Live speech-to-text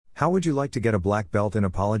How would you like to get a black belt in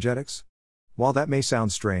apologetics? While that may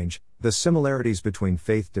sound strange, the similarities between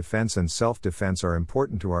faith defense and self-defense are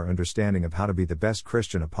important to our understanding of how to be the best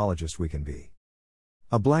Christian apologist we can be.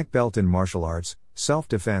 A black belt in martial arts,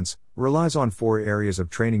 self-defense, relies on 4 areas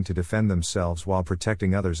of training to defend themselves while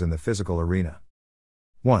protecting others in the physical arena.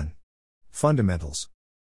 1. Fundamentals.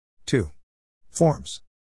 2. Forms.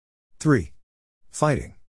 3.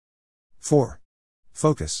 Fighting. 4.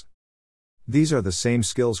 Focus. These are the same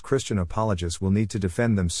skills Christian apologists will need to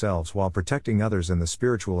defend themselves while protecting others in the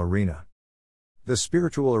spiritual arena. The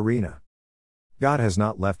spiritual arena. God has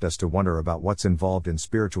not left us to wonder about what's involved in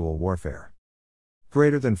spiritual warfare.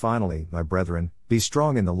 Finally, my brethren, be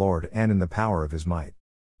strong in the Lord and in the power of his might.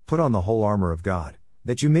 Put on the whole armor of God,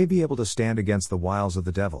 that you may be able to stand against the wiles of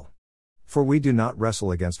the devil. For we do not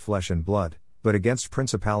wrestle against flesh and blood, but against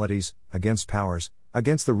principalities, against powers,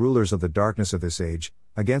 against the rulers of the darkness of this age,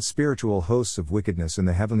 against spiritual hosts of wickedness in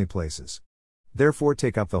the heavenly places. Therefore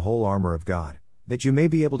take up the whole armor of God, that you may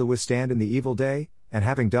be able to withstand in the evil day, and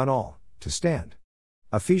having done all, to stand.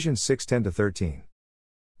 Ephesians 6:10-13.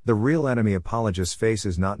 The real enemy apologists face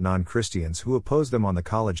is not non-Christians who oppose them on the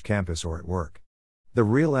college campus or at work. The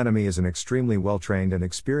real enemy is an extremely well-trained and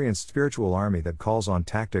experienced spiritual army that calls on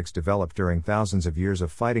tactics developed during thousands of years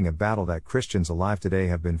of fighting a battle that Christians alive today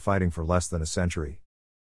have been fighting for less than a century.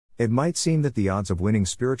 It might seem that the odds of winning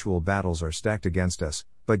spiritual battles are stacked against us,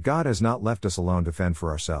 but God has not left us alone to fend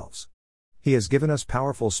for ourselves. He has given us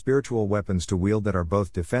powerful spiritual weapons to wield that are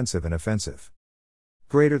both defensive and offensive.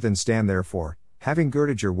 Stand therefore, having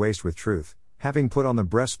girded your waist with truth, having put on the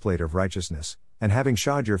breastplate of righteousness, and having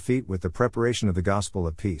shod your feet with the preparation of the gospel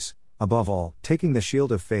of peace, above all, taking the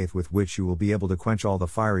shield of faith with which you will be able to quench all the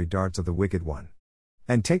fiery darts of the wicked one.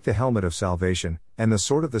 And take the helmet of salvation, and the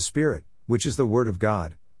sword of the Spirit, which is the word of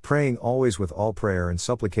God, praying always with all prayer and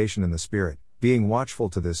supplication in the Spirit, being watchful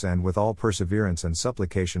to this end with all perseverance and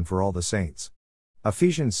supplication for all the saints.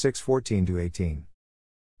 Ephesians 6:14-18.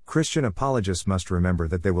 Christian apologists must remember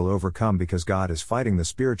that they will overcome because God is fighting the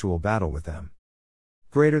spiritual battle with them.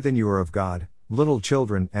 You are of God, little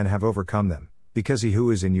children, and have overcome them, because he who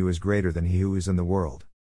is in you is greater than he who is in the world.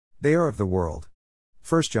 They are of the world.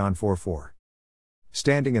 1 John 4:4.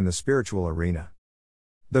 Standing in the spiritual arena.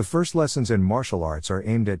 The first lessons in martial arts are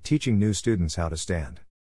aimed at teaching new students how to stand.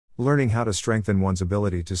 Learning how to strengthen one's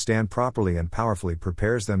ability to stand properly and powerfully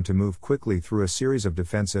prepares them to move quickly through a series of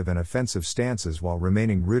defensive and offensive stances while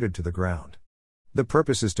remaining rooted to the ground. The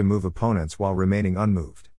purpose is to move opponents while remaining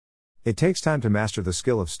unmoved. It takes time to master the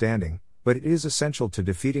skill of standing, but it is essential to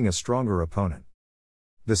defeating a stronger opponent.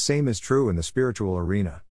 The same is true in the spiritual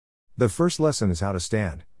arena. The first lesson is how to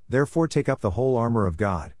stand, therefore take up the whole armor of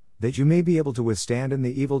God, that you may be able to withstand in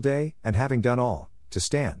the evil day, and having done all, to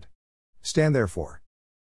stand. Stand therefore.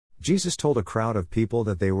 Jesus told a crowd of people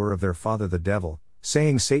that they were of their father the devil,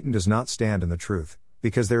 saying Satan does not stand in the truth,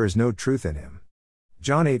 because there is no truth in him.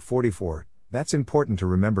 John 8:44, that's important to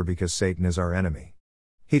remember because Satan is our enemy.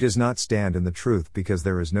 He does not stand in the truth because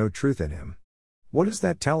there is no truth in him. What does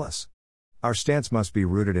that tell us? Our stance must be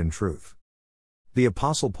rooted in truth. The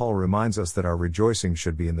Apostle Paul reminds us that our rejoicing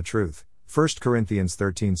should be in the truth, 1 Corinthians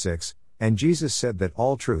 13:6, and Jesus said that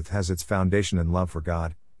all truth has its foundation in love for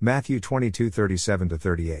God, Matthew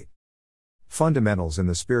 22:37-38. Fundamentals in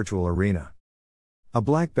the spiritual arena. A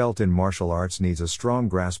black belt in martial arts needs a strong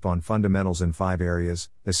grasp on fundamentals in 5 areas: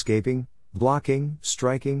 escaping, blocking,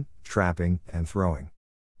 striking, trapping, and throwing.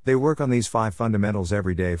 They work on these 5 fundamentals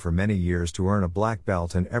every day for many years to earn a black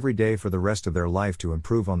belt and every day for the rest of their life to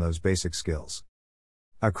improve on those basic skills.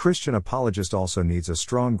 A Christian apologist also needs a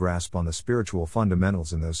strong grasp on the spiritual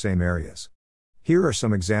fundamentals in those same areas. Here are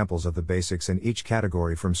some examples of the basics in each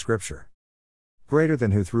category from Scripture.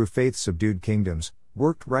 Who through faith subdued kingdoms,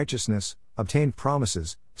 worked righteousness, obtained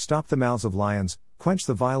promises, stopped the mouths of lions, quenched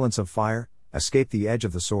the violence of fire, escaped the edge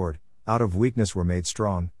of the sword, out of weakness were made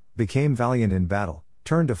strong, became valiant in battle,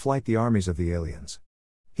 turned to flight the armies of the aliens.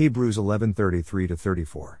 Hebrews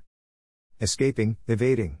 11:33-34. Escaping,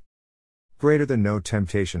 evading. No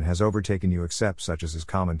temptation has overtaken you except such as is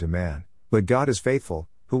common to man, but God is faithful,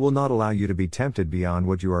 who will not allow you to be tempted beyond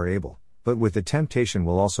what you are able, but with the temptation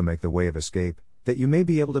will also make the way of escape, that you may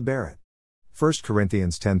be able to bear it. 1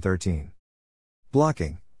 Corinthians 10:13.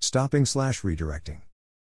 Blocking, stopping/redirecting.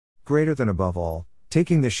 Above all,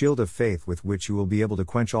 taking the shield of faith with which you will be able to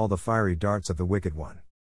quench all the fiery darts of the wicked one.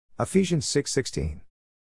 Ephesians 6:16.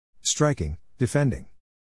 Striking, defending.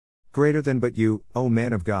 But you, O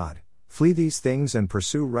man of God, flee these things and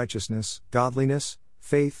pursue righteousness, godliness,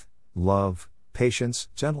 faith, love, patience,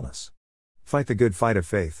 gentleness. Fight the good fight of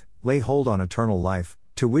faith, lay hold on eternal life,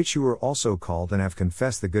 to which you were also called and have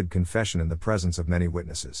confessed the good confession in the presence of many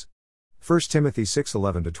witnesses. 1 Timothy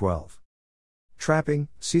 6:11-12. Trapping,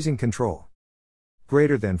 seizing control.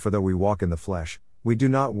 Greater than, for though we walk in the flesh, we do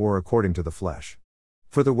not war according to the flesh.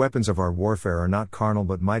 For the weapons of our warfare are not carnal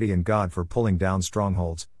but mighty in God for pulling down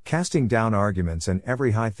strongholds, casting down arguments and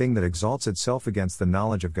every high thing that exalts itself against the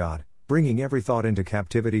knowledge of God, bringing every thought into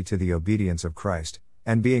captivity to the obedience of Christ,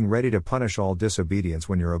 and being ready to punish all disobedience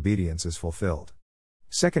when your obedience is fulfilled.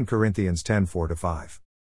 2 Corinthians 10:4-5.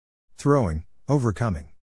 Throwing, overcoming.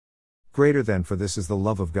 Greater than, for this is the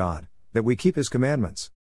love of God, that we keep His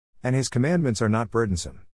commandments. And His commandments are not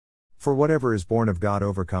burdensome. For whatever is born of God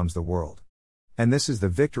overcomes the world. And this is the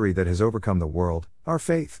victory that has overcome the world, our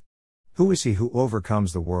faith. Who is he who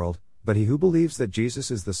overcomes the world, but he who believes that Jesus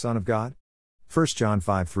is the Son of God? 1 John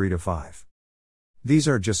 5:3-5. These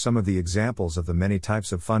are just some of the examples of the many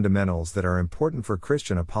types of fundamentals that are important for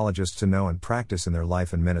Christian apologists to know and practice in their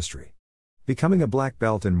life and ministry. Becoming a black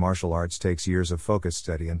belt in martial arts takes years of focused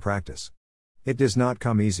study and practice. It does not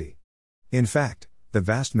come easy. In fact, the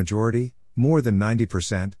vast majority, more than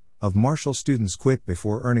 90%, of martial students quit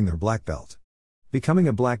before earning their black belt. Becoming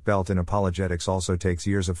a black belt in apologetics also takes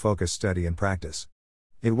years of focused study and practice.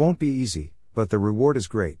 It won't be easy, but the reward is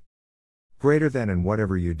great. Greater than, in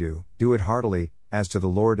whatever you do, do it heartily, as to the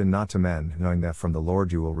Lord and not to men, knowing that from the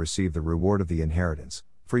Lord you will receive the reward of the inheritance,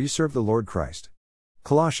 for you serve the Lord Christ.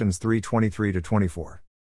 Colossians 3:23-24.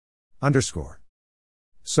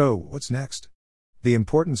 So, what's next? The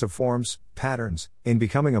importance of forms, patterns, in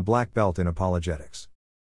becoming a black belt in apologetics.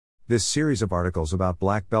 This series of articles about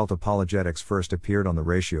black belt apologetics first appeared on the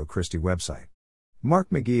Ratio Christi website. Mark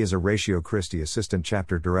McGee is a Ratio Christi Assistant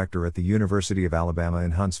Chapter Director at the University of Alabama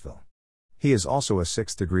in Huntsville. He is also a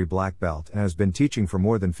 6th degree black belt and has been teaching for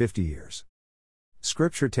more than 50 years.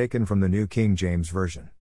 Scripture taken from the New King James Version.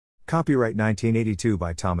 Copyright 1982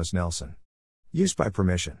 by Thomas Nelson. Use by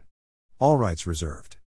permission. All rights reserved.